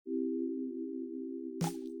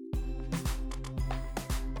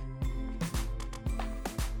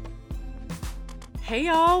Hey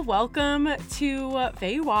y'all, welcome to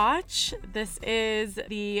Watch. This is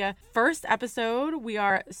the first episode. We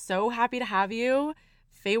are so happy to have you.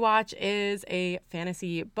 Watch is a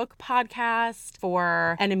fantasy book podcast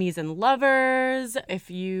for enemies and lovers. If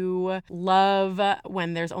you love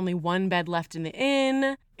when there's only one bed left in the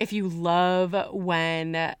inn, if you love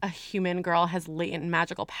when a human girl has latent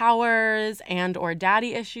magical powers and or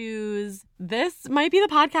daddy issues, this might be the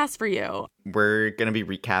podcast for you. We're going to be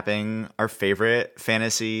recapping our favorite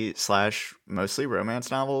fantasy / mostly romance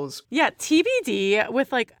novels. Yeah, TBD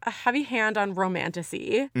with like a heavy hand on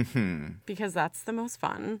romantasy. Mm-hmm. Because that's the most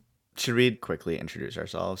fun. Should we quickly introduce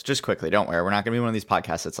ourselves? Just quickly, don't worry. We're not going to be one of these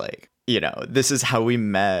podcasts that's like, this is how we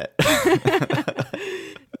met.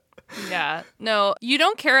 Yeah. No, you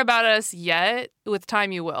don't care about us yet. With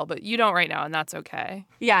time you will, but you don't right now, and that's okay.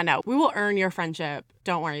 Yeah, no, we will earn your friendship.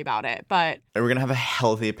 Don't worry about it. But we're going to have a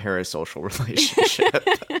healthy parasocial relationship.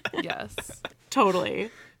 Yes. Totally.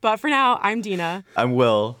 But for now, I'm Dina. I'm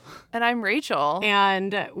Will. And I'm Rachel.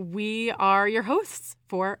 And we are your hosts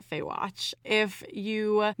for Watch. If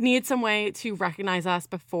you need some way to recognize us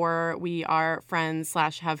before we are friends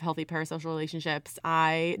 / have healthy parasocial relationships,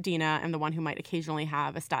 I, Dina, am the one who might occasionally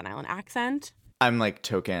have a Staten Island accent. I'm like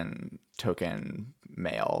token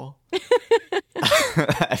male.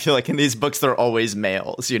 I feel like in these books, they're always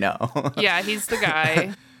males, Yeah, he's the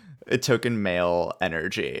guy. A token male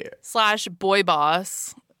energy. / boy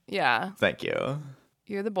boss. Yeah. Thank you.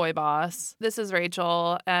 You're the boy boss. This is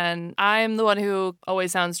Rachel, and I'm the one who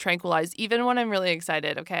always sounds tranquilized, even when I'm really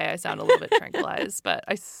excited. Okay, I sound a little bit tranquilized, but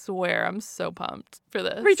I swear I'm so pumped for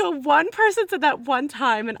this. Rachel, one person said that one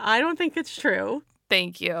time, and I don't think it's true.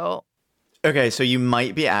 Thank you. Okay, so you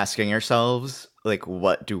might be asking yourselves, like,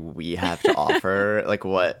 what do we have to offer? Like,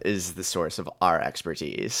 what is the source of our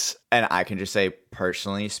expertise? And I can just say,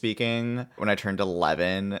 personally speaking, when I turned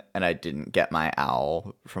 11 and I didn't get my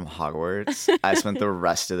owl from Hogwarts, I spent the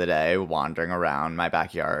rest of the day wandering around my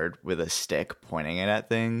backyard with a stick pointing it at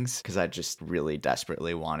things because I just really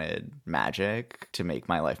desperately wanted magic to make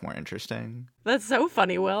my life more interesting. That's so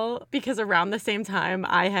funny, Will, because around the same time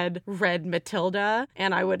I had read Matilda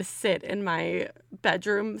and I would sit in my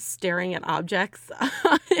bedroom staring at objects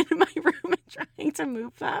in my room and trying to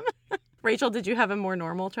move them. Rachel, did you have a more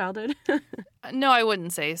normal childhood? No, I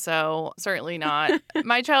wouldn't say so. Certainly not.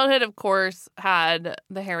 My childhood, of course, had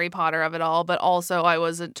the Harry Potter of it all, but also I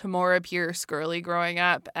was a Tamora Pierce girly growing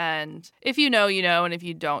up. And if you know, you know, and if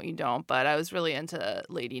you don't, you don't. But I was really into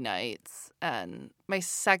Lady Knights. And my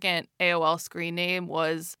second AOL screen name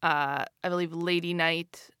was, I believe, Lady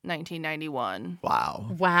Knight 1991.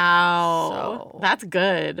 Wow. Wow. That's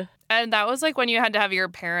good. And that was like when you had to have your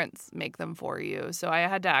parents make them for you. So I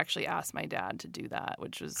had to actually ask my dad to do that,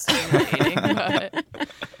 which was humiliating, but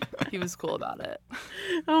he was cool about it.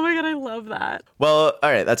 Oh my God, I love that. Well, all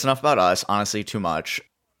right, that's enough about us. Honestly, too much.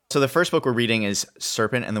 So the first book we're reading is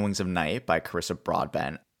Serpent and the Wings of Night by Carissa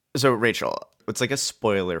Broadbent. So Rachel, what's like a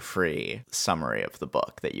spoiler-free summary of the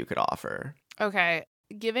book that you could offer? Okay.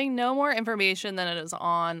 Giving no more information than it is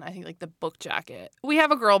on, I think, like the book jacket. We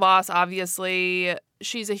have a girl boss, obviously.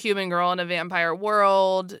 She's a human girl in a vampire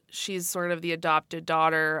world. She's sort of the adopted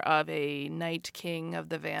daughter of a Night King of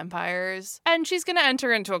the vampires. And she's going to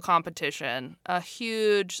enter into a competition, a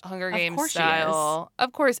huge Hunger Games style.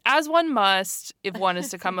 Of course, as one must, if one is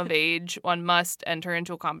to come of age, one must enter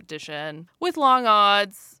into a competition with long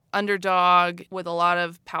odds, underdog, with a lot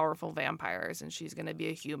of powerful vampires. And she's going to be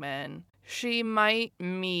a human. She might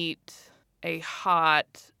meet a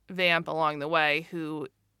hot vamp along the way who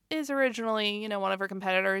is originally, one of her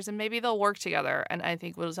competitors, and maybe they'll work together. And I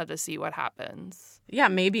think we'll just have to see what happens. Yeah,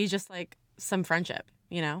 maybe just like some friendship,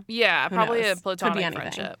 Yeah, Who probably knows? a platonic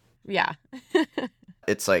friendship. Yeah.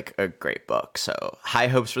 It's like a great book. So high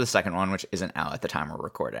hopes for the second one, which isn't out at the time we're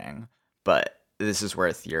recording. But this is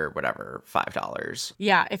worth your whatever, $5.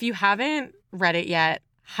 Yeah, if you haven't read it yet,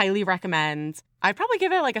 highly recommend. I'd probably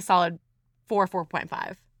give it like a solid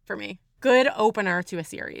 4.5 for me. Good opener to a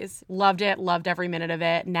series. Loved it. Loved every minute of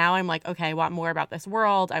it. Now I'm like, okay, I want more about this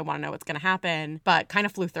world. I want to know what's going to happen, but kind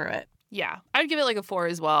of flew through it. Yeah, I'd give it like a 4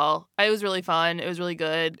 as well. It was really fun. It was really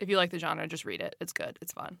good. If you like the genre, just read it. It's good.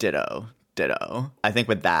 It's fun. Ditto. I think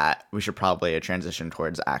with that, we should probably transition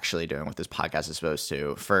towards actually doing what this podcast is supposed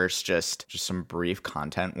to. First, just some brief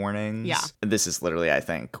content warnings. Yeah. This is literally, I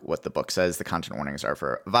think, what the book says. The content warnings are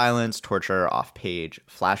for violence, torture, off-page,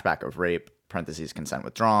 flashback of rape, parentheses, consent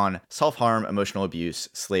withdrawn, self-harm, emotional abuse,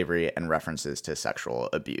 slavery, and references to sexual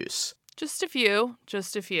abuse. Just a few.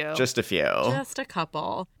 Just a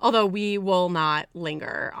couple. Although we will not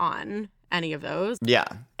linger on any of those. Yeah.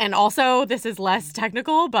 And also, this is less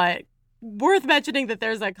technical, but worth mentioning that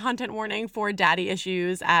there's a content warning for daddy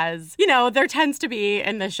issues, as, you know, there tends to be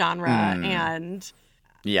in this genre. And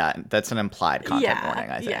yeah, that's an implied content warning,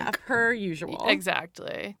 I think. Yeah, per usual.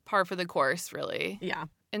 Exactly. Par for the course, really. Yeah.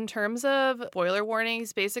 In terms of spoiler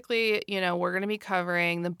warnings, basically, you know, we're going to be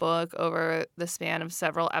covering the book over the span of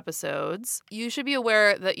several episodes. You should be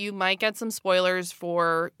aware that you might get some spoilers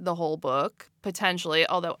for the whole book, potentially,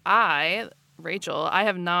 although Rachel, I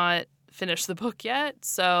have not finished the book yet,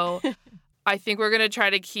 so I think we're going to try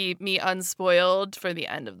to keep me unspoiled for the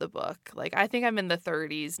end of the book. Like, I think I'm in the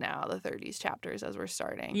 30s now, the 30s chapters as we're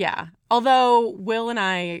starting. Yeah. Although Will and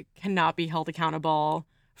I cannot be held accountable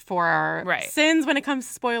for our sins when it comes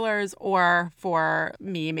to spoilers, or for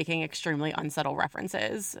me making extremely unsubtle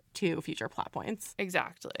references to future plot points.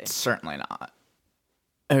 Exactly. Certainly not.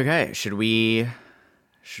 Okay, should we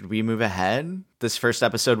move ahead? This first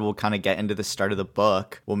episode will kind of get into the start of the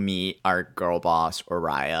book. We'll meet our girl boss,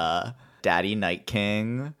 Araya, Daddy Night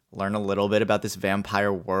King, learn a little bit about this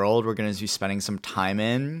vampire world we're going to be spending some time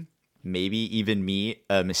in. Maybe even meet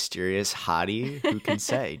a mysterious hottie. Who can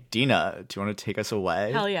say? Dina, do you want to take us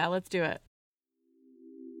away? Hell yeah, let's do it.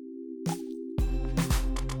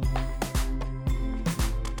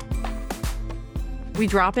 We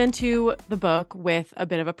drop into the book with a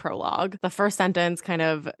bit of a prologue. The first sentence kind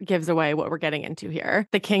of gives away what we're getting into here.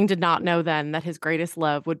 The king did not know then that his greatest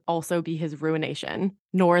love would also be his ruination,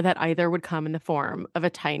 nor that either would come in the form of a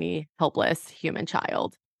tiny, helpless human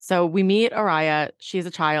child. So we meet Araya. She's a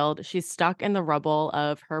child. She's stuck in the rubble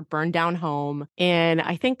of her burned down home in,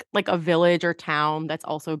 I think, like a village or town that's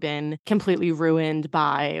also been completely ruined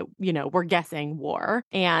by, you know, we're guessing war.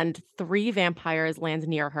 And 3 vampires land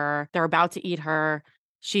near her. They're about to eat her.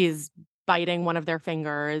 She's biting one of their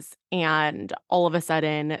fingers. And all of a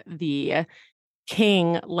sudden, the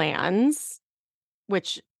king lands,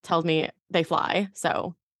 which tells me they fly.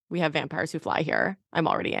 So we have vampires who fly here. I'm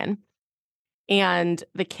already in. And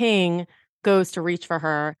the king goes to reach for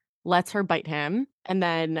her, lets her bite him, and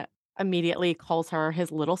then immediately calls her his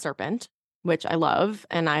little serpent, which I love.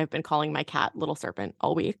 And I've been calling my cat Little Serpent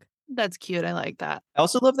all week. That's cute. I like that. I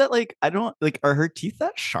also love that, like, I don't, like, are her teeth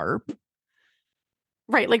that sharp?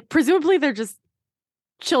 Right. Like, presumably they're just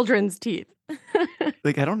children's teeth.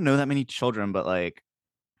 Like, I don't know that many children, but, like.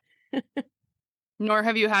 Nor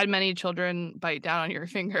have you had many children bite down on your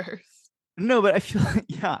fingers. No, but I feel like,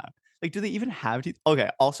 yeah. Like, do they even have teeth? Okay,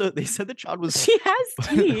 also, they said the child was... She has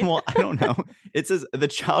teeth. Well, I don't know. It says the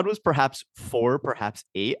child was perhaps 4, perhaps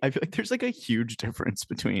 8. I feel like there's, like, a huge difference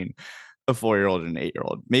between a 4-year-old and an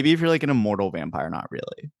 8-year-old. Maybe if you're, like, an immortal vampire, not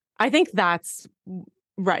really. I think that's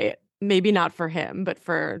right. Maybe not for him, but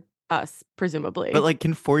for us, presumably. But, like,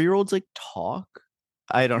 can 4-year-olds, like, talk?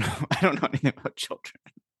 I don't know. I don't know anything about children.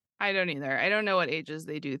 I don't either. I don't know what ages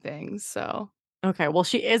they do things, so... Okay, well,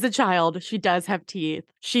 she is a child. She does have teeth.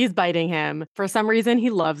 She's biting him. For some reason, he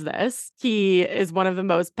loves this. He is one of the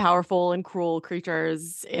most powerful and cruel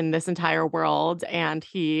creatures in this entire world, and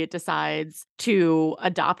he decides to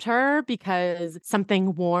adopt her because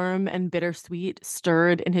something warm and bittersweet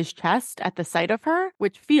stirred in his chest at the sight of her,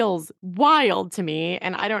 which feels wild to me.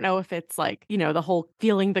 And I don't know if it's like, you know, the whole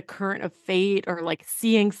feeling the current of fate, or like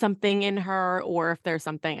seeing something in her, or if there's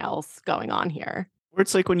something else going on here. Or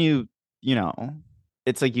it's like when you know,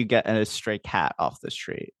 it's like you get a stray cat off the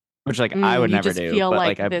street, which, like, I would never do. Feel but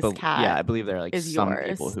like I this cat I believe there are, like, some yours.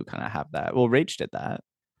 people who kind of have that. Well, Rach did that.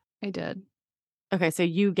 I did. Okay, so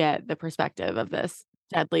you get the perspective of this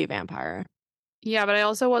deadly vampire. Yeah, but I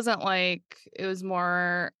also wasn't like, it was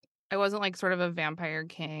more, I wasn't like sort of a vampire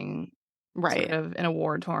king, right? Sort of in a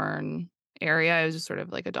war-torn area. I was just sort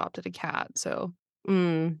of like adopted a cat, so.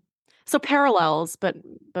 So parallels, but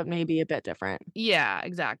maybe a bit different. Yeah,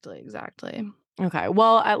 exactly. Okay,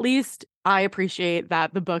 well, at least I appreciate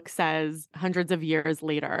that the book says hundreds of years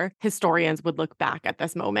later, historians would look back at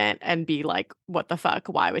this moment and be like, what the fuck?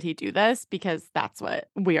 Why would he do this? Because that's what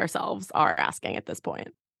we ourselves are asking at this point.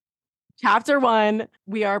 Chapter 1,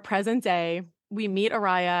 we are present day. We meet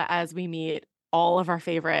Araya as we meet all of our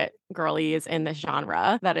favorite girlies in this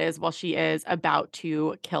genre. That is, while she is about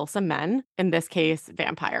to kill some men, in this case,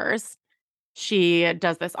 vampires. She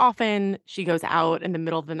does this often. She goes out in the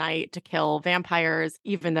middle of the night to kill vampires,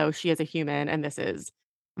 even though she is a human, and this is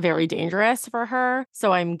very dangerous for her.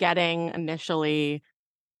 So I'm getting initially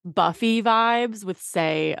Buffy vibes with,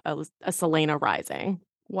 say, a Selena Rising.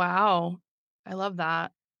 Wow. I love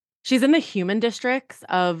that. She's in the human districts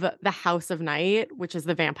of the House of Night, which is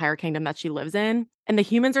the vampire kingdom that she lives in. And the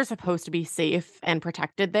humans are supposed to be safe and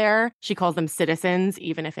protected there. She calls them citizens,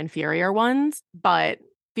 even if inferior ones. But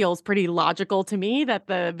feels pretty logical to me that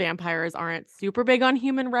the vampires aren't super big on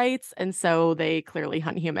human rights, and so they clearly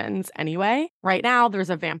hunt humans anyway. Right now, there's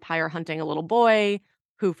a vampire hunting a little boy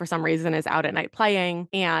who for some reason is out at night playing,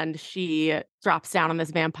 and she drops down on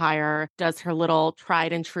this vampire, does her little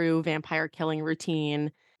tried and true vampire killing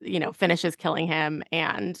routine, finishes killing him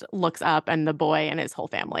and looks up, and the boy and his whole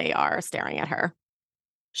family are staring at her.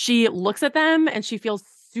 She looks at them and she feels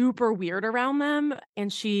super weird around them,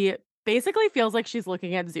 and she basically feels like she's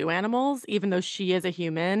looking at zoo animals, even though she is a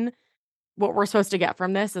human. What we're supposed to get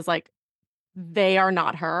from this is like, they are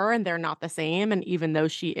not her and they're not the same. And even though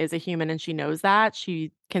she is a human and she knows that,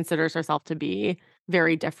 she considers herself to be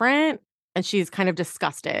very different. And she's kind of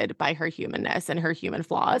disgusted by her humanness and her human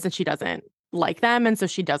flaws, and she doesn't like them. And so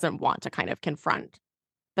she doesn't want to kind of confront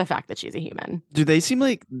the fact that she's a human. Do they seem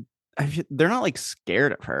like they're not like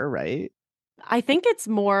scared of her, right? I think it's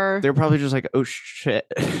more. They're probably just like, oh shit,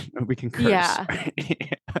 we can curse. Yeah.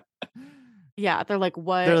 Right? Yeah, they're like,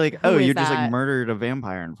 what? They're like, Who oh, is you just like that? murdered a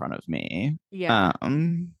vampire in front of me. Yeah.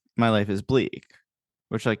 My life is bleak.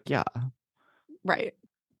 Which, like, yeah. Right.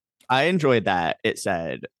 I enjoyed that it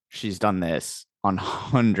said she's done this on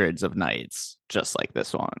hundreds of nights, just like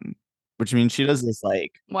this one. Which means she does this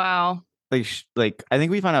like, Wow. like I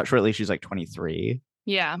think we found out shortly she's like 23.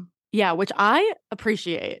 Yeah. Yeah, which I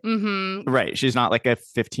appreciate. Mm-hmm. Right. She's not like a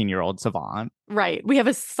 15-year-old savant. Right. We have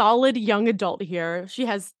a solid young adult here. She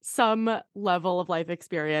has some level of life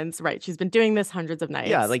experience. Right. She's been doing this hundreds of nights.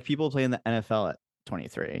 Yeah, like people play in the NFL at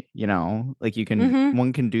 23, like you can, Mhm.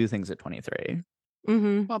 one can do things at 23.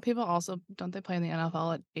 Mm-hmm. Well, people also, don't they play in the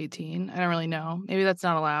NFL at 18? I don't really know. Maybe that's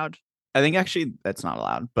not allowed. I think actually that's not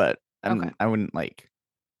allowed, but Okay. I wouldn't like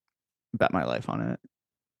bet my life on it.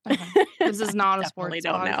 Okay. This is not a Definitely sports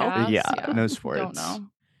don't know. podcast. Yeah, no sports. Don't know.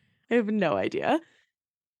 I have no idea.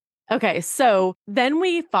 Okay, so then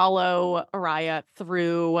we follow Araya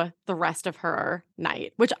through the rest of her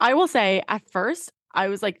night, which I will say at first I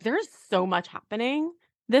was like, there's so much happening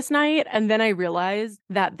this night. And then I realized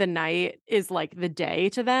that the night is like the day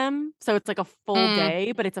to them. So it's like a full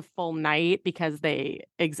day, but it's a full night because they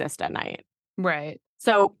exist at night. Right.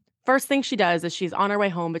 So first thing she does is she's on her way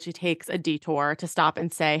home, but she takes a detour to stop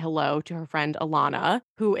and say hello to her friend Alana,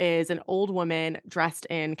 who is an old woman dressed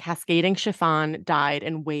in cascading chiffon dyed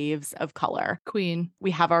in waves of color. Queen.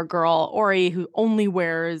 We have our girl Ori, who only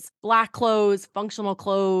wears black clothes, functional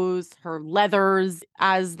clothes, her leathers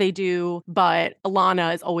as they do. But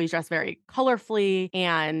Alana is always dressed very colorfully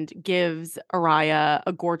and gives Araya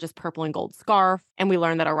a gorgeous purple and gold scarf. And we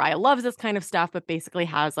learn that Araya loves this kind of stuff, but basically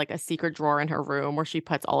has like a secret drawer in her room where she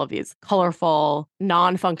puts all of these colorful,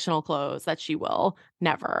 non-functional clothes that she will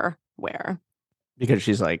never wear. Because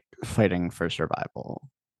she's like fighting for survival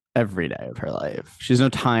every day of her life. She's no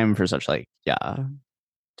time for such like, yeah.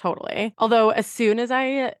 Totally. Although as soon as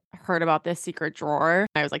I heard about this secret drawer,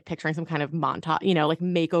 I was like picturing some kind of montage, like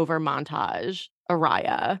makeover montage,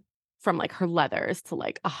 Araya, from like her leathers to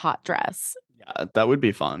like a hot dress. Yeah, that would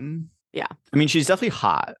be fun. Yeah. I mean, she's definitely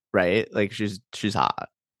hot, right? Like she's hot.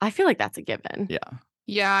 I feel like that's a given. Yeah.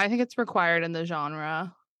 Yeah, I think it's required in the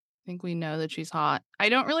genre. I think we know that she's hot. I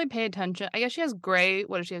don't really pay attention. I guess she has gray,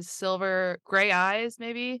 what does she have? Silver, gray eyes,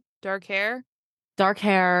 maybe? Dark hair? Dark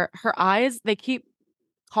hair. Her eyes, they keep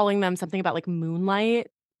calling them something about like moonlight,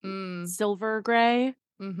 silver gray.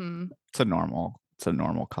 Mm-hmm. It's a normal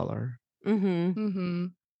color. Mm-hmm. Mm-hmm.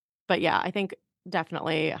 But yeah, I think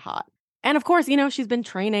definitely hot. And of course, she's been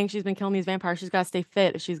training. She's been killing these vampires. She's got to stay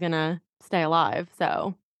fit if she's going to stay alive.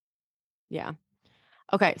 So, yeah.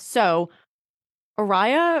 Okay, so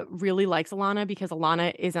Araya really likes Alana because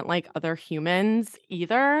Alana isn't like other humans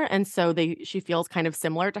either. And so she feels kind of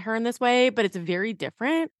similar to her in this way, but it's very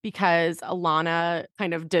different because Alana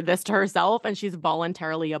kind of did this to herself and she's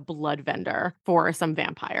voluntarily a blood vendor for some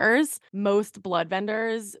vampires. Most blood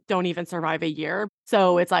vendors don't even survive a year.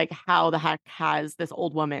 So it's like, how the heck has this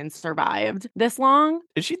old woman survived this long?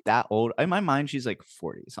 Is she that old? In my mind, she's like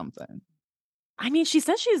 40 something. I mean, she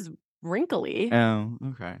says she's wrinkly. Oh,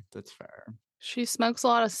 okay. That's fair. She smokes a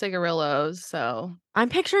lot of cigarillos, so I'm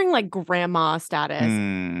picturing like grandma status.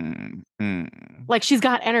 Like she's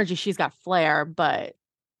got energy, she's got flair, but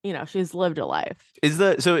she's lived a life. Is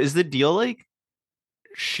the deal like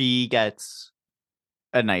she gets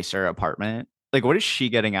a nicer apartment? Like what is she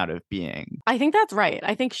getting out of being? I think that's right.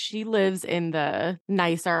 I think she lives in the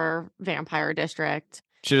nicer vampire district.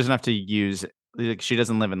 She doesn't have to use like she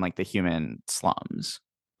doesn't live in like the human slums.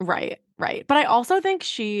 Right. But I also think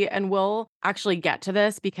and we'll actually get to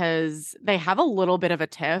this because they have a little bit of a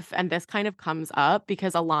tiff, and this kind of comes up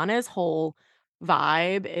because Alana's whole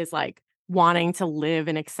vibe is like wanting to live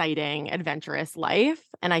an exciting, adventurous life.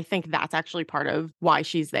 And I think that's actually part of why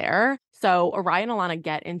she's there. So Araya and Alana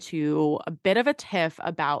get into a bit of a tiff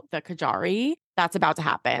about the Kajari that's about to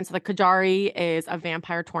happen. So the Kajari is a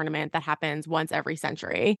vampire tournament that happens once every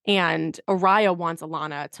century. And Araya wants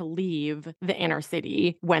Alana to leave the inner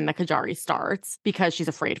city when the Kajari starts because she's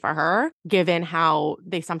afraid for her, given how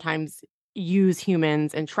they sometimes use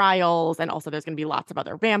humans in trials. And also there's going to be lots of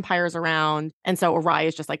other vampires around. And so Araya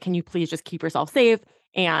is just like, can you please just keep yourself safe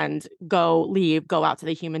and go out to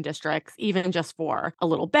the human districts, even just for a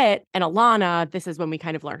little bit. And Alana, this is when we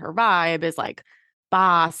kind of learn her vibe, is like,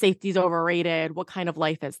 bah, safety's overrated. What kind of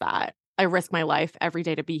life is that? I risk my life every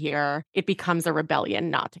day to be here. It becomes a rebellion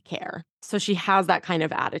not to care. So she has that kind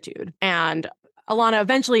of attitude. And Alana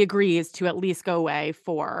eventually agrees to at least go away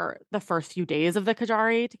for the first few days of the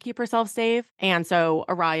Kajari to keep herself safe. And so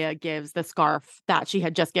Araya gives the scarf that she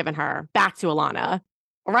had just given her back to Alana.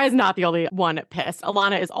 Araya's not the only one pissed.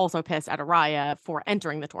 Alana is also pissed at Araya for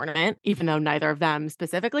entering the tournament, even though neither of them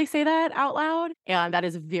specifically say that out loud. And that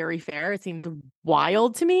is very fair. It seemed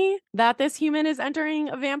wild to me that this human is entering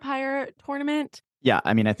a vampire tournament. Yeah,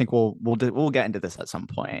 I mean, I think we'll get into this at some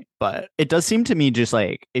point, but it does seem to me just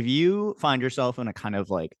like if you find yourself in a kind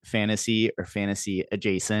of like fantasy or fantasy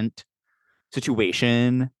adjacent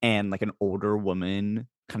situation and like an older woman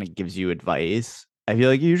kind of gives you advice, I feel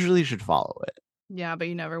like you usually should follow it. Yeah, but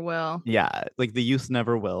you never will. Yeah, like the youth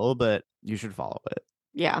never will, but you should follow it.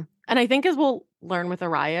 Yeah. And I think as we'll learn with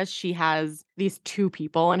Araya, she has these two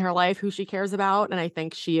people in her life who she cares about. And I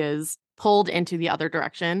think she is pulled into the other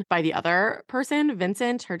direction by the other person,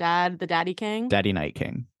 Vincent, her dad, the Daddy King. Daddy Night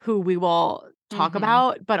King. Who we will talk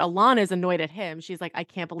about. But Alana is annoyed at him. She's like, I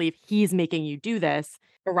can't believe he's making you do this.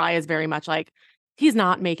 Araya is very much like, he's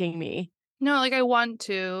not making me. No, like I want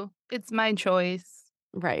to. It's my choice.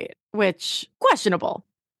 Right. Which, questionable,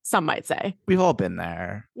 some might say. We've all been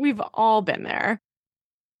there. We've all been there.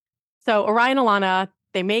 So Araya and Alana,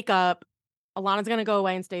 they make up. Alana's going to go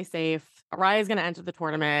away and stay safe. Araya's going to enter the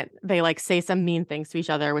tournament. They like say some mean things to each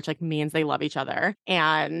other, which like means they love each other.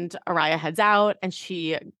 And Araya heads out and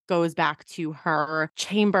she goes back to her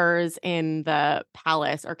chambers in the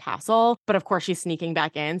palace or castle. But of course she's sneaking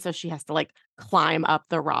back in. So she has to like climb up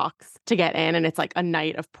the rocks to get in. And it's like a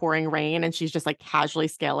night of pouring rain. And she's just like casually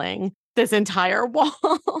scaling this entire wall.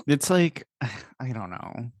 It's like, I don't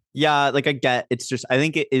know. Yeah, like I get it's just I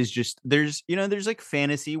think it is just there's like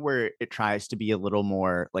fantasy where it tries to be a little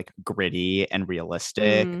more like gritty and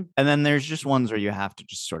realistic. And then there's just ones where you have to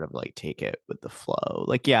just sort of like take it with the flow.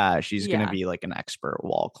 Like, yeah, she's gonna be like an expert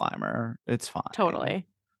wall climber. It's fine. Totally.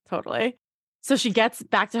 So she gets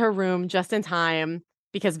back to her room just in time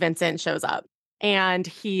because Vincent shows up. And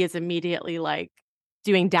he is immediately like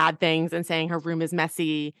doing dad things and saying her room is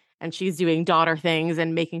messy. And she's doing daughter things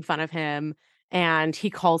and making fun of him. And he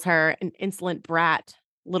calls her an insolent brat,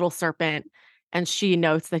 little serpent. And she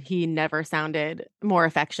notes that he never sounded more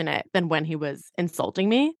affectionate than when he was insulting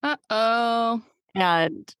me. Uh-oh.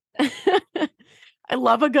 And I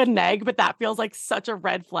love a good neg, but that feels like such a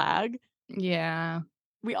red flag. Yeah.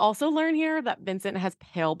 We also learn here that Vincent has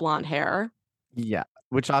pale blonde hair. Yeah,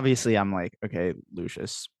 which obviously I'm like, okay,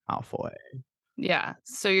 Lucius Malfoy. Yeah.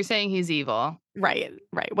 So you're saying he's evil. Right.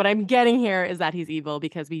 What I'm getting here is that he's evil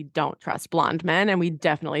because we don't trust blonde men, and we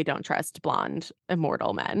definitely don't trust blonde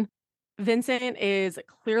immortal men. Vincent is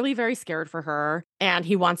clearly very scared for her, and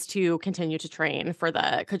he wants to continue to train for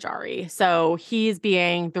the Kajari. So he's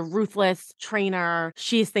being the ruthless trainer.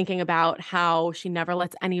 She's thinking about how she never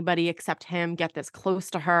lets anybody except him get this close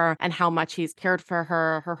to her and how much he's cared for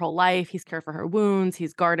her whole life. He's cared for her wounds.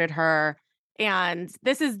 He's guarded her. And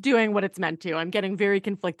this is doing what it's meant to. I'm getting very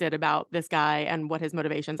conflicted about this guy and what his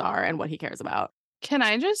motivations are and what he cares about. Can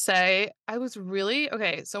I just say, I was really,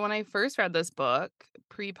 okay, so when I first read this book,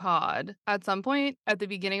 pre-pod, at some point at the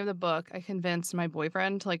beginning of the book, I convinced my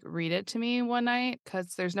boyfriend to like read it to me one night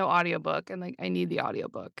because there's no audiobook and like I need the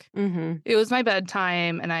audiobook. It was my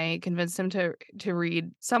bedtime and I convinced him to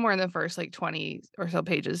read somewhere in the first like 20 or so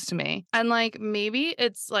pages to me. And like maybe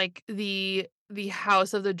it's like the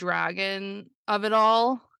House of the Dragon of it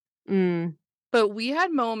all. But we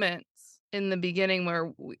had moments in the beginning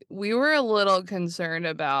where we were a little concerned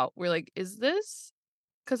about, we're like, is this,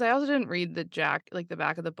 because I also didn't read the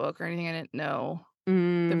back of the book or anything. I didn't know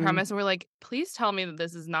the premise. And we're like, please tell me that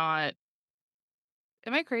this is not,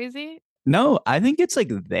 am I crazy? No, I think it's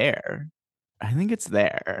like there. I think it's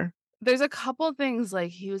there. There's a couple things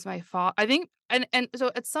like he was my fault. I think, and so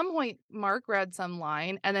at some point Mark read some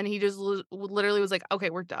line and then he just literally was like, okay,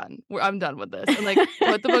 we're done. I'm done with this. And like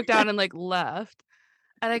put the book down and like left.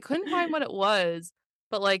 And I couldn't find what it was,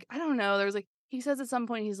 but like, I don't know. There was like, He says at some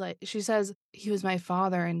point, she says, he was my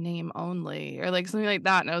father in name only, or like something like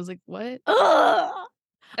that. And I was like, what? Ugh.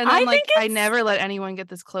 And then I it's- never let anyone get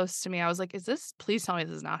this close to me. I was like, please tell me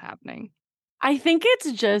this is not happening. I think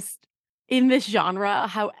it's just in this genre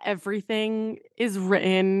how everything is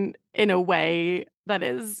written in a way that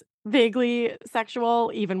is vaguely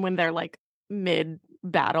sexual, even when they're like mid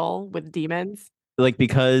battle with demons. Like,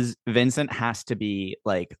 because Vincent has to be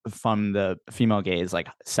like from the female gaze, like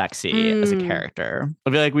sexy as a character.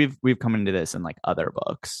 I feel like we've come into this in like other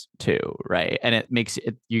books too, right? And it makes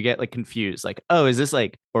it, you get like confused, like, oh, is this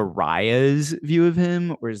like Oria's view of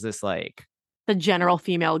him, or is this like the general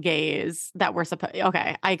female gaze that we're supposed?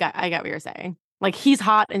 Okay, I got what you're saying. Like, he's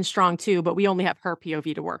hot and strong too, but we only have her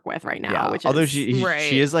POV to work with right now. Yeah, which although is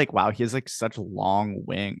she is like, wow, he has like such long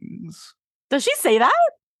wings. Does she say that?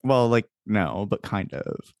 Well, like, no, but kind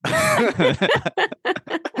of.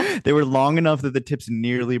 They were long enough that the tips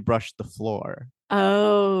nearly brushed the floor.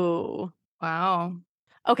 Oh. Wow.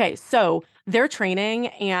 Okay, so they're training,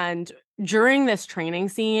 and during this training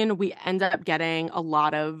scene, we end up getting a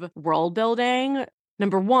lot of world building.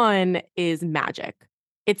 Number one is magic.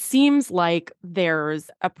 It seems like there's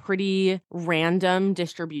a pretty random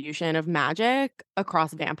distribution of magic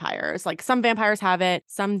across vampires. Like, some vampires have it,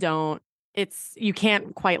 some don't. You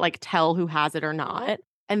can't quite like tell who has it or not.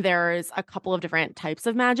 And there's a couple of different types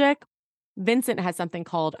of magic. Vincent has something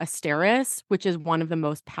called Asteris, which is one of the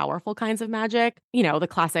most powerful kinds of magic. You know, the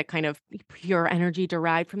classic kind of pure energy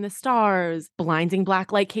derived from the stars, blinding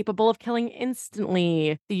black light capable of killing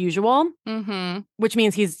instantly, the usual. Which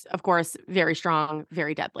means he's, of course, very strong,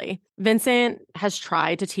 very deadly. Vincent has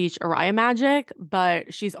tried to teach Araya magic,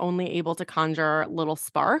 but she's only able to conjure little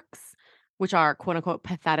sparks, which are quote unquote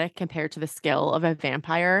pathetic compared to the skill of a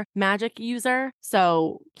vampire magic user.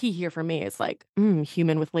 So key here for me is like,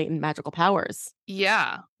 human with latent magical powers.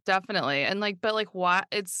 Yeah, definitely. And like, but like, what?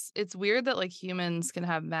 It's weird that like humans can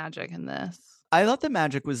have magic in this. I thought the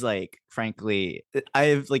magic was like, frankly, I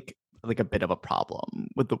have like a bit of a problem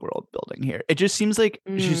with the world building here. It just seems like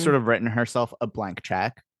she's sort of written herself a blank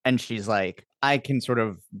check, and she's like, I can sort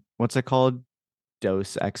of, what's it called?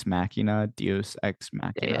 Deus ex machina. Deus ex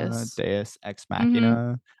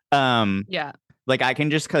machina. Yeah. Like, I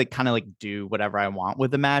can just kind of like do whatever I want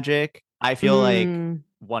with the magic. I feel like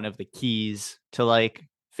one of the keys to like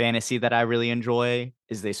fantasy that I really enjoy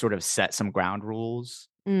is they sort of set some ground rules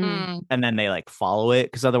and then they like follow it,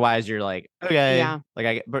 because otherwise you're like, okay, yeah,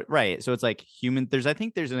 like but right. So it's like I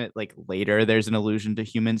think there's an like later there's an allusion to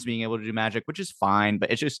humans being able to do magic, which is fine,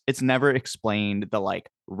 but it's never explained the like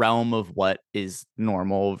realm of what is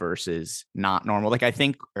normal versus not normal. Like, I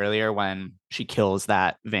think earlier when she kills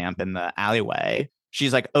that vamp in the alleyway,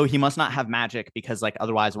 she's like, oh, he must not have magic, because like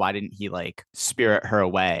otherwise why didn't he like spirit her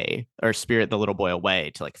away, or spirit the little boy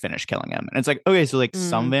away to like finish killing him? And it's like, okay, so like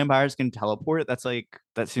some vampires can teleport. That's like,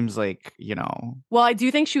 that seems like, you know. Well, I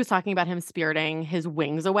do think she was talking about him spiriting his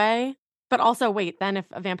wings away. But also, wait, then if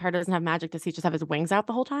a vampire doesn't have magic, does he just have his wings out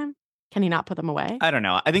the whole time? Can he not put them away? I don't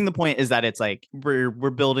know. I think the point is that it's like we're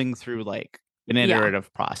building through like an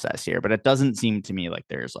iterative process here, but it doesn't seem to me like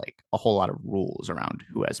there's like a whole lot of rules around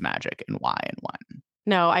who has magic and why and when.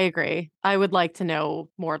 No, I agree. I would like to know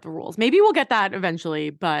more of the rules. Maybe we'll get that eventually,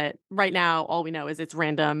 but right now all we know is it's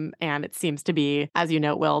random, and it seems to be, as you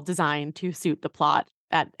know, Will, designed to suit the plot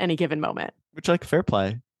at any given moment. Which, like, fair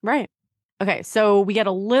play. Right. Okay, so we get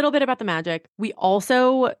a little bit about the magic. We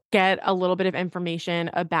also get a little bit of information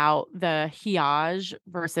about the Hiaj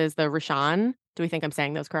versus the Rishan. Do we think I'm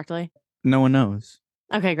saying those correctly? No one knows.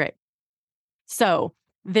 Okay, great. So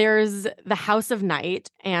there's the House of Night,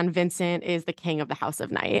 and Vincent is the king of the House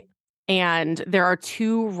of Night. And there are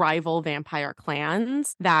two rival vampire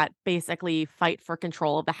clans that basically fight for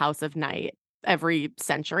control of the House of Night every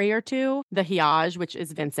century or two. The Hiaj, which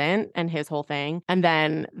is Vincent and his whole thing, and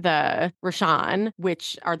then the Rishan,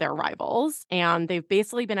 which are their rivals. And they've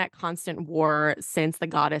basically been at constant war since the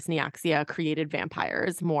goddess Neaxia created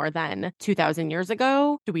vampires more than 2,000 years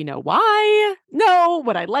ago. Do we know why? No.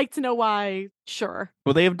 Would I like to know why? Sure.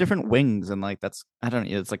 Well, they have different wings, and like that's, I don't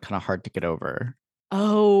know, it's like kind of hard to get over.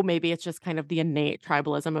 Oh, maybe it's just kind of the innate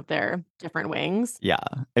tribalism of their different wings. Yeah.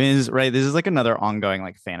 I mean, this is like another ongoing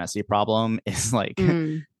like fantasy problem, is like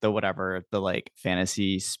the like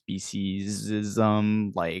fantasy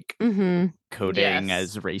speciesism, like coding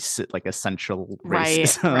as race, like essential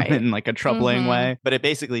racism in like a troubling way. But it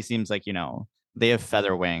basically seems like, you know, they have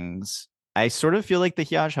feather wings. I sort of feel like the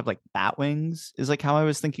Hiaj have like bat wings, is like how I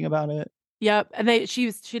was thinking about it. Yep. And she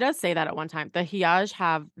does say that at one time. The Hiaj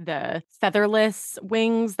have the featherless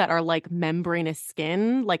wings that are like membranous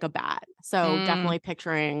skin, like a bat. So definitely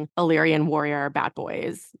picturing Illyrian warrior bad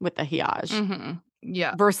boys with the Hiaj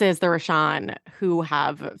Yeah. versus the Rashan who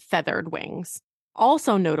have feathered wings.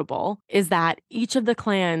 Also notable is that each of the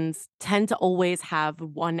clans tend to always have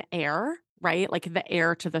one heir, right? Like the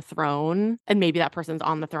heir to the throne. And maybe that person's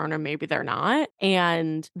on the throne or maybe they're not.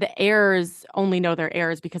 And the heirs only know they're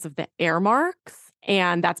heirs because of the heir marks.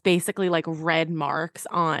 And that's basically like red marks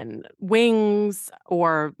on wings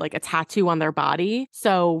or like a tattoo on their body.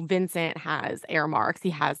 So Vincent has heir marks.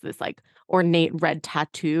 He has this like ornate red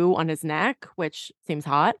tattoo on his neck, which seems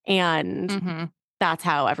hot. And that's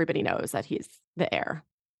how everybody knows that he's the heir.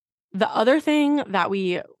 The other thing that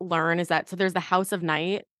we learn is that so there's the House of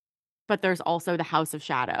Night, but there's also the House of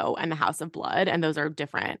Shadow and the House of Blood. And those are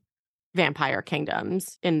different vampire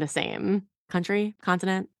kingdoms in the same country,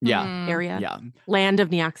 continent, area, land of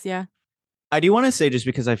Neaxia. I do want to say, just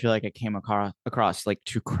because I feel like I came across like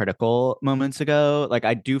two critical moments ago, like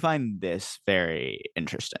I do find this very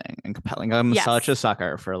interesting and compelling. I'm such a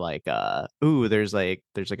sucker for like there's like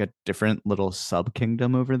a different little sub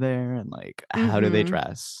kingdom over there, and like how do they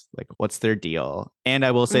dress? Like what's their deal? And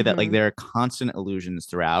I will say that like there are constant allusions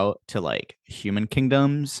throughout to like human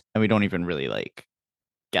kingdoms, and we don't even really like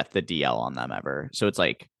get the DL on them ever. So it's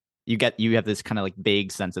like you have this kind of like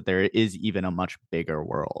vague sense that there is even a much bigger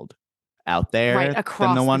world out there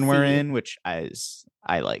than the one we're in, which I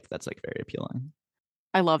like. That's like very appealing.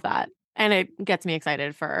 I love that. And it gets me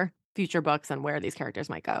excited for future books and where these characters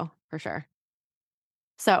might go, for sure.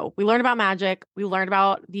 So we learned about magic. We learned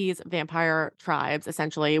about these vampire tribes,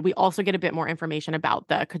 essentially. We also get a bit more information about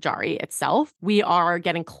the Kajari itself. We are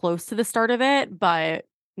getting close to the start of it, but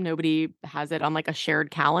nobody has it on like a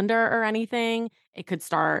shared calendar or anything. It could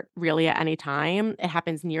start really at any time. It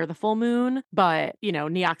happens near the full moon, but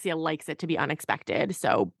Neaxia likes it to be unexpected.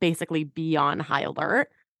 So basically be on high alert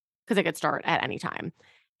because it could start at any time.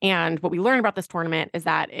 And what we learn about this tournament is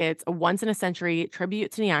that it's a once in a century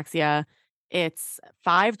tribute to Neaxia. It's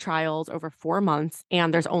 5 trials over 4 months,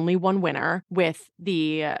 and there's only one winner, with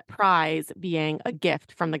the prize being a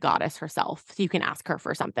gift from the goddess herself. So you can ask her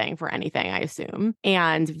for something, for anything, I assume.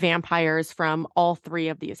 And vampires from all 3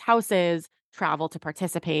 of these houses travel to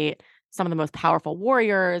participate. Some of the most powerful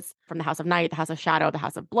warriors from the House of Night, the House of Shadow, the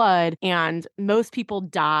House of Blood, and most people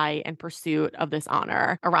die in pursuit of this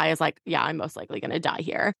honor. Araya's like, yeah, I'm most likely going to die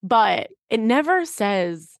here. But it never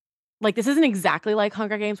says, like, this isn't exactly like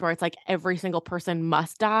Hunger Games where it's like every single person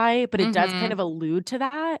must die, but it does kind of allude to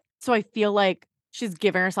that. So I feel like she's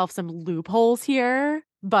giving herself some loopholes here,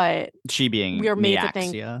 but she being we are made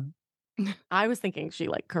Neaxia. to think. I was thinking she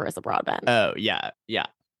like Carissa Broadbent. Oh, yeah.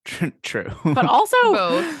 True. But also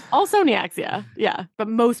both. Also Neaxia. Yeah. But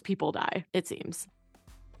most people die, it seems.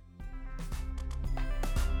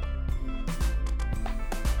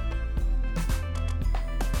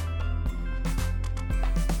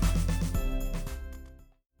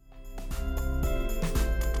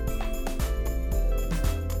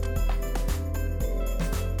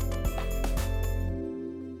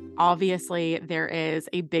 Obviously, there is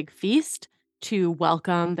a big feast to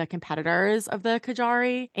welcome the competitors of the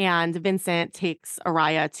Kajari, and Vincent takes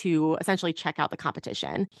Araya to essentially check out the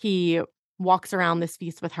competition. He walks around this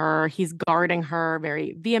feast with her. He's guarding her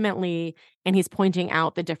very vehemently, and he's pointing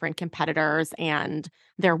out the different competitors and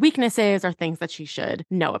their weaknesses or things that she should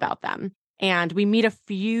know about them. And we meet a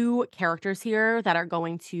few characters here that are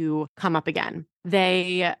going to come up again.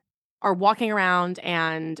 They are walking around,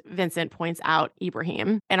 and Vincent points out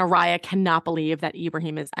Ibrahim, and Araya cannot believe that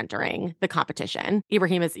Ibrahim is entering the competition.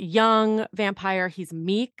 Ibrahim is a young vampire. He's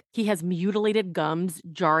meek. He has mutilated gums,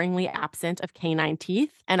 jarringly absent of canine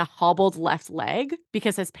teeth, and a hobbled left leg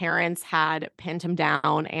because his parents had pinned him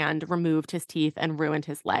down and removed his teeth and ruined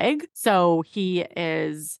his leg. So he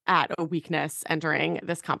is at a weakness entering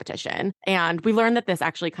this competition. And we learn that this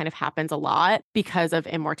actually kind of happens a lot because of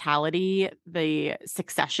immortality, the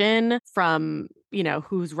succession from,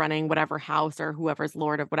 who's running whatever house or whoever's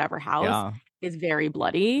lord of whatever house is very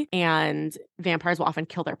bloody. And vampires will often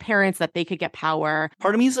kill their parents that they could get power.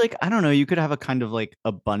 Part of me is like, I don't know, you could have a kind of like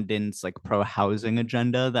abundance, like pro-housing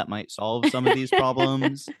agenda that might solve some of these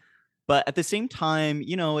problems. But at the same time,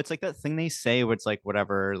 it's like that thing they say where it's like,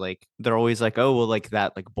 whatever, like they're always like, oh, well, like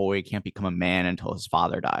that like boy can't become a man until his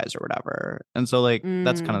father dies or whatever. And so like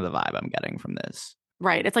that's kind of the vibe I'm getting from this.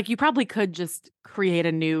 Right. It's like you probably could just create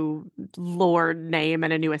a new lord name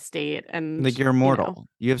and a new estate. And like you're immortal.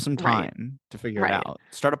 You have some time to figure it out.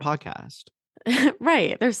 Start a podcast.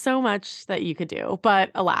 Right. There's so much that you could do. But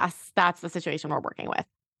alas, that's the situation we're working with.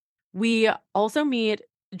 We also meet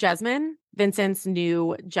Jasmine, Vincent's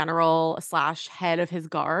new general / head of his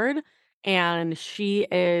guard. and she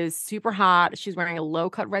is super hot. She's wearing a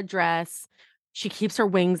low-cut red dress. She keeps her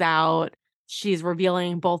wings out. She's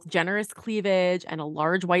revealing both generous cleavage and a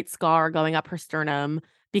large white scar going up her sternum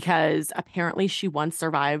because apparently she once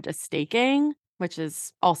survived a staking, which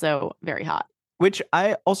is also very hot. Which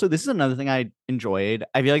I also, this is another thing I enjoyed.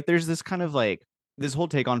 I feel like there's this kind of like this whole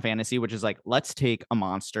take on fantasy, which is like, let's take a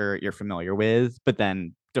monster you're familiar with, but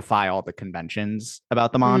then defy all the conventions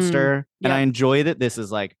about the monster. And I enjoy that this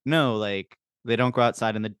is like, no, like they don't go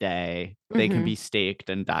outside in the day. They can be staked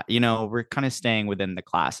and die. You know, we're kind of staying within the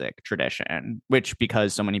classic tradition, which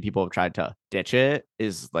because so many people have tried to ditch it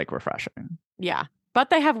is like refreshing. Yeah. But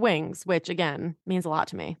they have wings, which again means a lot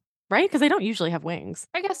to me, right? Because they don't usually have wings.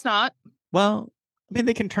 I guess not. Well, I mean,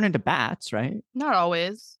 they can turn into bats, right? Not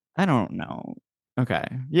always. I don't know. Okay.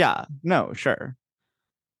 Yeah. No, sure.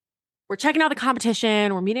 We're checking out the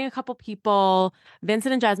competition. We're meeting a couple people.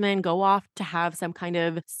 Vincent and Jasmine go off to have some kind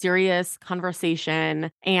of serious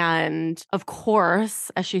conversation. And of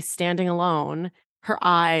course, as she's standing alone, her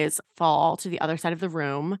eyes fall to the other side of the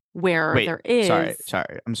room where Wait, there is.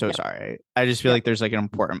 Sorry. I'm so sorry. I just feel like there's like an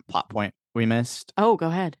important plot point we missed. Oh, go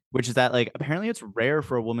ahead. Which is that like apparently it's rare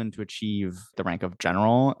for a woman to achieve the rank of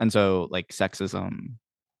general. And so like sexism,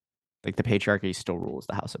 like the patriarchy still rules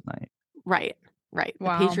the House of Night. Right.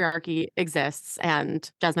 Wow. The patriarchy exists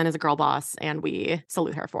and Jasmine is a girl boss and we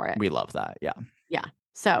salute her for it. We love that. Yeah. Yeah.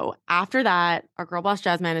 So after that, our girl boss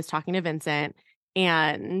Jasmine is talking to Vincent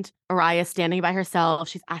and Araya is standing by herself.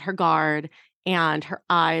 She's at her guard and her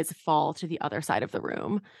eyes fall to the other side of the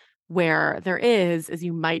room where there is, as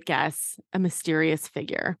you might guess, a mysterious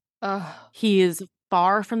figure. He is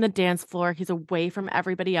far from the dance floor. He's away from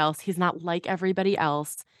everybody else. He's not like everybody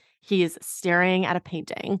else. He is staring at a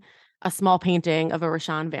painting, a small painting of a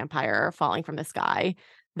Rashan vampire falling from the sky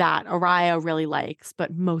that Araya really likes,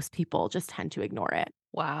 but most people just tend to ignore it.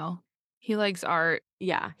 Wow. He likes art.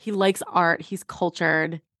 Yeah, he likes art. He's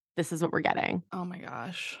cultured. This is what we're getting. Oh my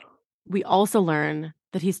gosh. We also learn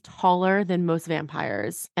that he's taller than most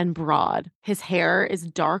vampires and broad. His hair is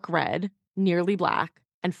dark red, nearly black,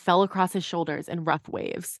 and fell across his shoulders in rough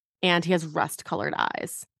waves. And he has rust-colored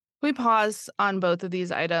eyes. We pause on both of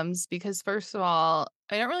these items because, first of all,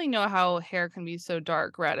 I don't really know how hair can be so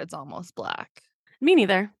dark red. It's almost black. Me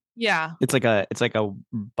neither. Yeah. It's like a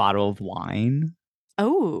bottle of wine.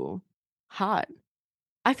 Oh, hot.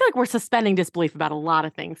 I feel like we're suspending disbelief about a lot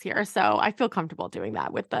of things here. So I feel comfortable doing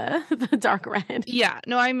that with the dark red. Yeah.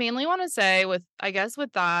 No, I mainly want to say with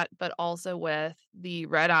that, but also with the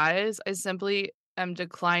red eyes, I simply am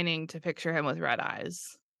declining to picture him with red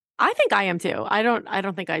eyes. I think I am too. I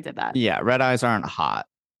don't think I did that. Yeah. Red eyes aren't hot.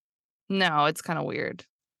 No, it's kind of weird.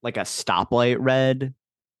 Like a stoplight red.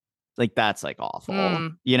 Like that's like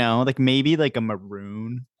awful. You know, like maybe like a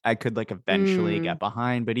maroon I could like eventually get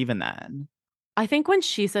behind. But even then. I think when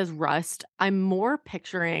she says rust, I'm more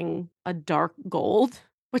picturing a dark gold,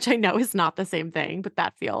 which I know is not the same thing, but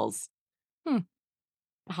that feels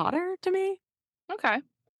hotter to me. Okay.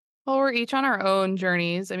 Well, we're each on our own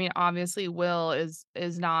journeys. I mean, obviously, Will is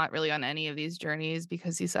not really on any of these journeys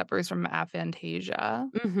because he suffers from aphantasia.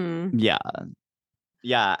 Mm-hmm.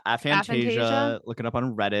 Yeah, aphantasia. Look it up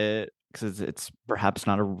on Reddit because it's perhaps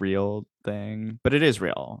not a real thing, but it is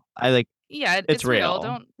real. Yeah, it's real.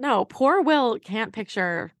 Don't. No, poor Will can't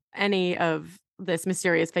picture any of this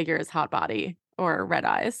mysterious figure's hot body or red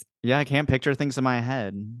eyes. Yeah, I can't picture things in my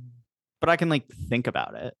head, but I can like think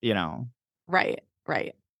about it, you know? Right.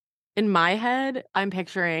 In my head, I'm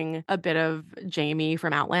picturing a bit of Jamie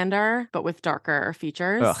from Outlander, but with darker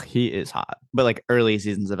features. Ugh, he is hot. But like early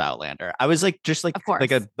seasons of Outlander, I was like just like of course.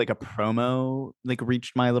 like a promo like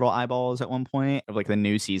reached my little eyeballs at one point of like the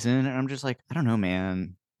new season, and I'm just like, I don't know,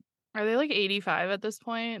 man. Are they like 85 at this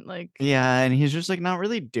point? Like, yeah, and he's just like not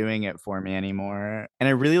really doing it for me anymore. And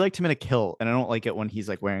I really liked him in a kilt, and I don't like it when he's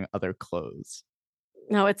like wearing other clothes.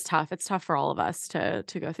 No, it's tough. It's tough for all of us to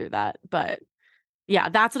go through that, but. Yeah,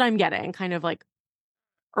 that's what I'm getting. Kind of like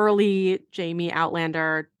early Jamie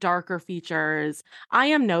Outlander, darker features. I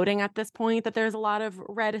am noting at this point that there's a lot of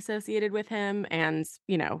red associated with him. And,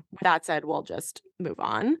 you know, that said, we'll just move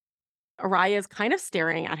on. Araya is kind of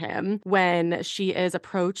staring at him when she is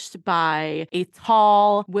approached by a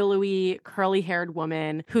tall, willowy, curly-haired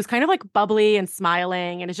woman who's kind of like bubbly and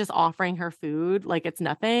smiling and is just offering her food like it's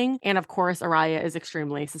nothing. And of course, Araya is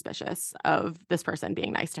extremely suspicious of this person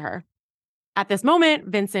being nice to her. At this moment,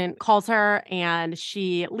 Vincent calls her and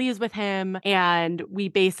she leaves with him, and we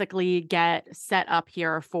basically get set up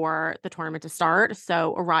here for the tournament to start.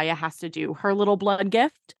 So Araya has to do her little blood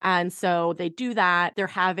gift. And so they do that. They're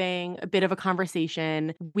having a bit of a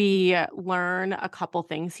conversation. We learn a couple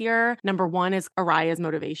things here. Number one is Araya's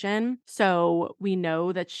motivation. So we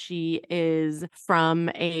know that she is from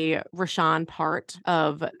a Rashan part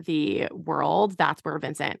of the world. That's where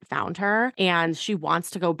Vincent found her. And she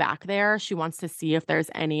wants to go back there. She wants to see if there's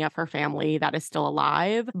any of her family that is still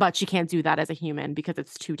alive, but she can't do that as a human because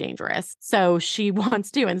it's too dangerous. So she wants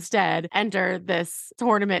to instead enter this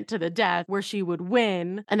tournament to the death where she would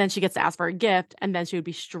win, and then she gets to ask for a gift, and then she would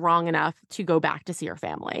be strong enough to go back to see her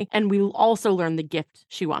family. And we also learn the gift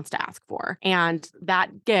she wants to ask for. And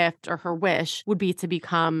that gift, or her wish, would be to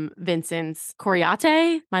become Vincent's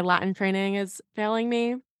Coriate. My Latin training is failing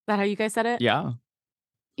me. Is that how you guys said it? Yeah.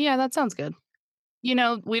 Yeah, that sounds good. You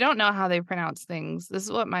know, we don't know how they pronounce things. This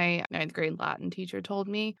is what my 9th grade Latin teacher told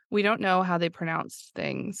me. We don't know how they pronounce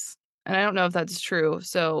things. And I don't know if that's true.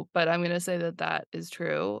 So, but I'm going to say that that is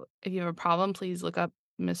true. If you have a problem, please look up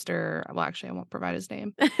Mr. Well, actually, I won't provide his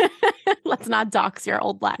name. Let's not dox your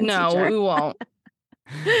old Latin No, teacher. we won't.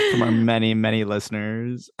 From our many, many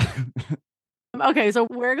listeners. Okay, so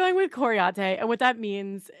we're going with Coriate, and what that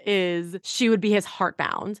means is she would be his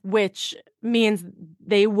heartbound, which means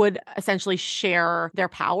they would essentially share their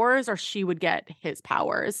powers, or she would get his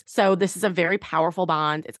powers. So this is a very powerful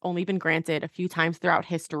bond. It's only been granted a few times throughout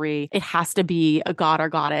history. It has to be a god or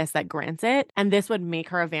goddess that grants it, and this would make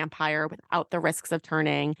her a vampire without the risks of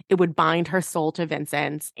turning. It would bind her soul to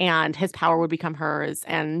Vincent, and his power would become hers,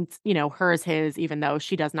 and, you know, hers his, even though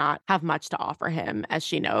she does not have much to offer him, as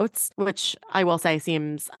she notes, which I will say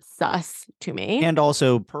seems sus to me. And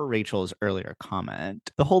also, per Rachel's earlier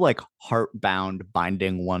comment, the whole like heart-bound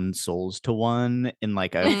binding one souls to one in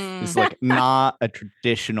like a is like not a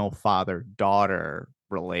traditional father-daughter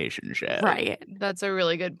relationship. Right. That's a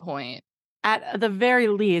really good point. At the very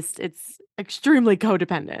least, it's extremely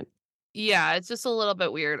codependent. Yeah, it's just a little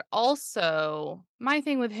bit weird. Also, my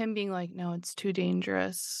thing with him being like, no, it's too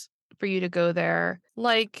dangerous for you to go there.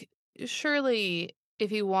 Like, surely if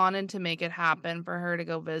he wanted to make it happen for her to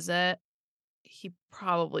go visit, he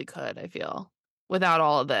probably could, I feel, without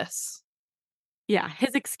all of this. Yeah,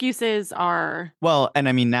 his excuses are... Well, and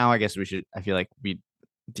I mean, now I guess I feel like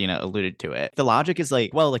Dina alluded to it. The logic is like,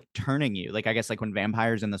 well, like turning you. Like, I guess like when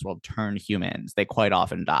vampires in this world turn humans, they quite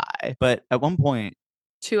often die. But at one point...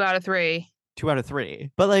 2 out of 3. 2 out of 3.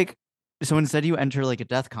 But like, so instead you enter like a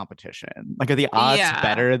death competition. Like, are the odds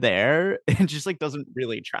better there? It just like doesn't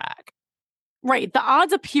really track. Right. The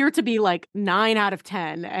odds appear to be like 9 out of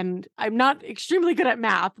 10. And I'm not extremely good at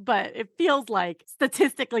math, but it feels like,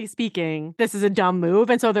 statistically speaking, this is a dumb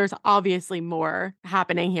move. And so there's obviously more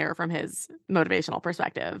happening here from his motivational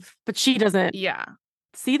perspective. But she doesn't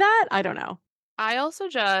see that? I don't know. I also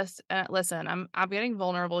just, listen, I'm getting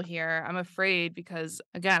vulnerable here. I'm afraid because,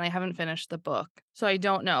 again, I haven't finished the book. So I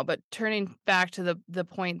don't know. But turning back to the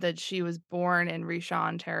point that she was born in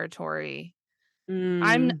Rishan territory,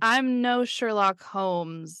 I'm no Sherlock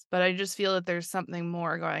Holmes, but I just feel that there's something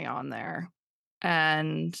more going on there.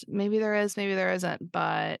 And maybe there is, maybe there isn't.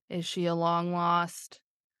 But is she a long lost?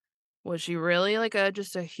 Was she really like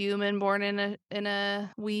just a human born in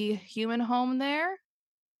a wee human home there?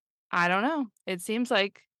 I don't know. It seems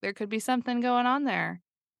like there could be something going on there.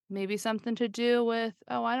 Maybe something to do with,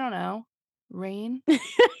 oh, I don't know, rain.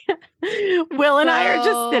 Will and I are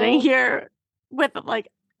just sitting here with like,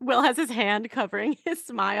 Will has his hand covering his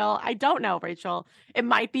smile. I don't know, Rachel. It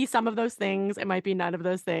might be some of those things. It might be none of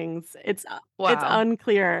those things. It's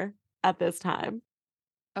unclear at this time.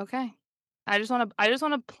 Okay. I just want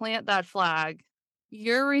to plant that flag.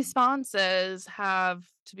 Your responses have,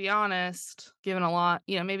 to be honest, given a lot,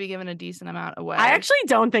 maybe given a decent amount away. I actually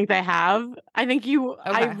don't think they have. I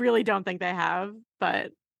really don't think they have,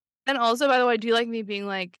 but. And also, by the way, do you like me being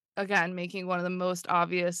like, again, making one of the most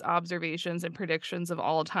obvious observations and predictions of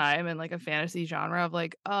all time in like a fantasy genre of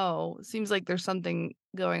like, oh, seems like there's something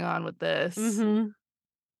going on with this. Mm-hmm.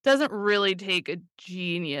 Doesn't really take a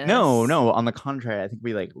genius. No. On the contrary, I think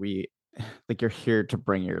we you're here to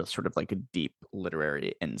bring your sort of like a deep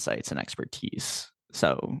literary insights and expertise.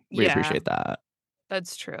 So we appreciate that.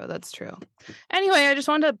 That's true. Anyway, I just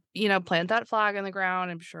wanted to, plant that flag in the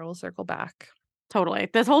ground. I'm sure we'll circle back. Totally.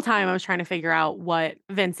 This whole time I was trying to figure out what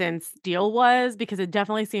Vincent's deal was, because it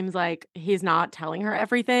definitely seems like he's not telling her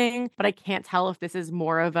everything, but I can't tell if this is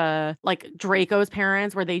more of a like Draco's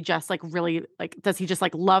parents where they just like really like, does he just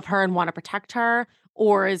like love her and want to protect her?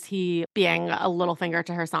 Or is he being a little finger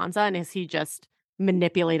to her Sansa, and is he just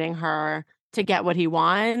manipulating her to get what he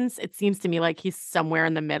wants. It seems to me like he's somewhere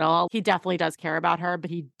in the middle. He definitely does care about her, but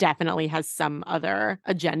he definitely has some other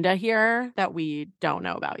agenda here that we don't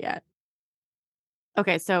know about yet.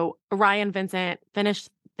 Okay, so Ryan and Vincent finish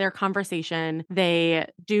their conversation. They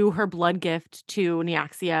do her blood gift to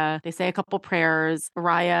Neaxia. They say a couple prayers.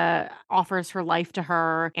 Araya offers her life to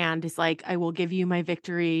her and is like, I will give you my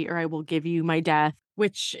victory or I will give you my death,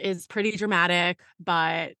 which is pretty dramatic,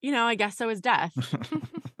 but, I guess so is death.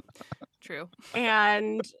 True.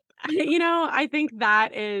 And I think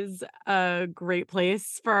that is a great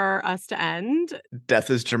place for us to end.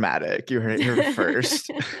 Death is dramatic. You heard it here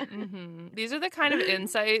first. These are the kind of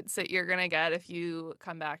insights that you're going to get if you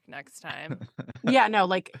come back next time. Yeah, no,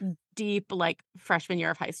 like deep, like freshman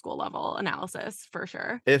year of high school level analysis for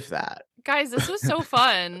sure. If that. Guys, this was so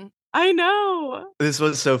fun. I know. This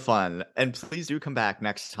was so fun. And please do come back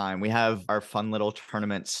next time. We have our fun little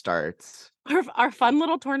tournament starts. Our fun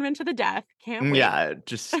little tournament to the death. Can't wait. Yeah,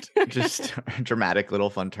 just a dramatic little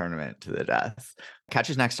fun tournament to the death. Catch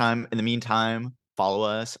us next time. In the meantime, follow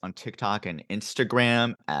us on TikTok and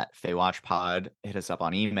Instagram at FaywatchPod. Hit us up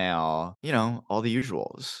on email. All the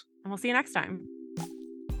usuals. And we'll see you next time.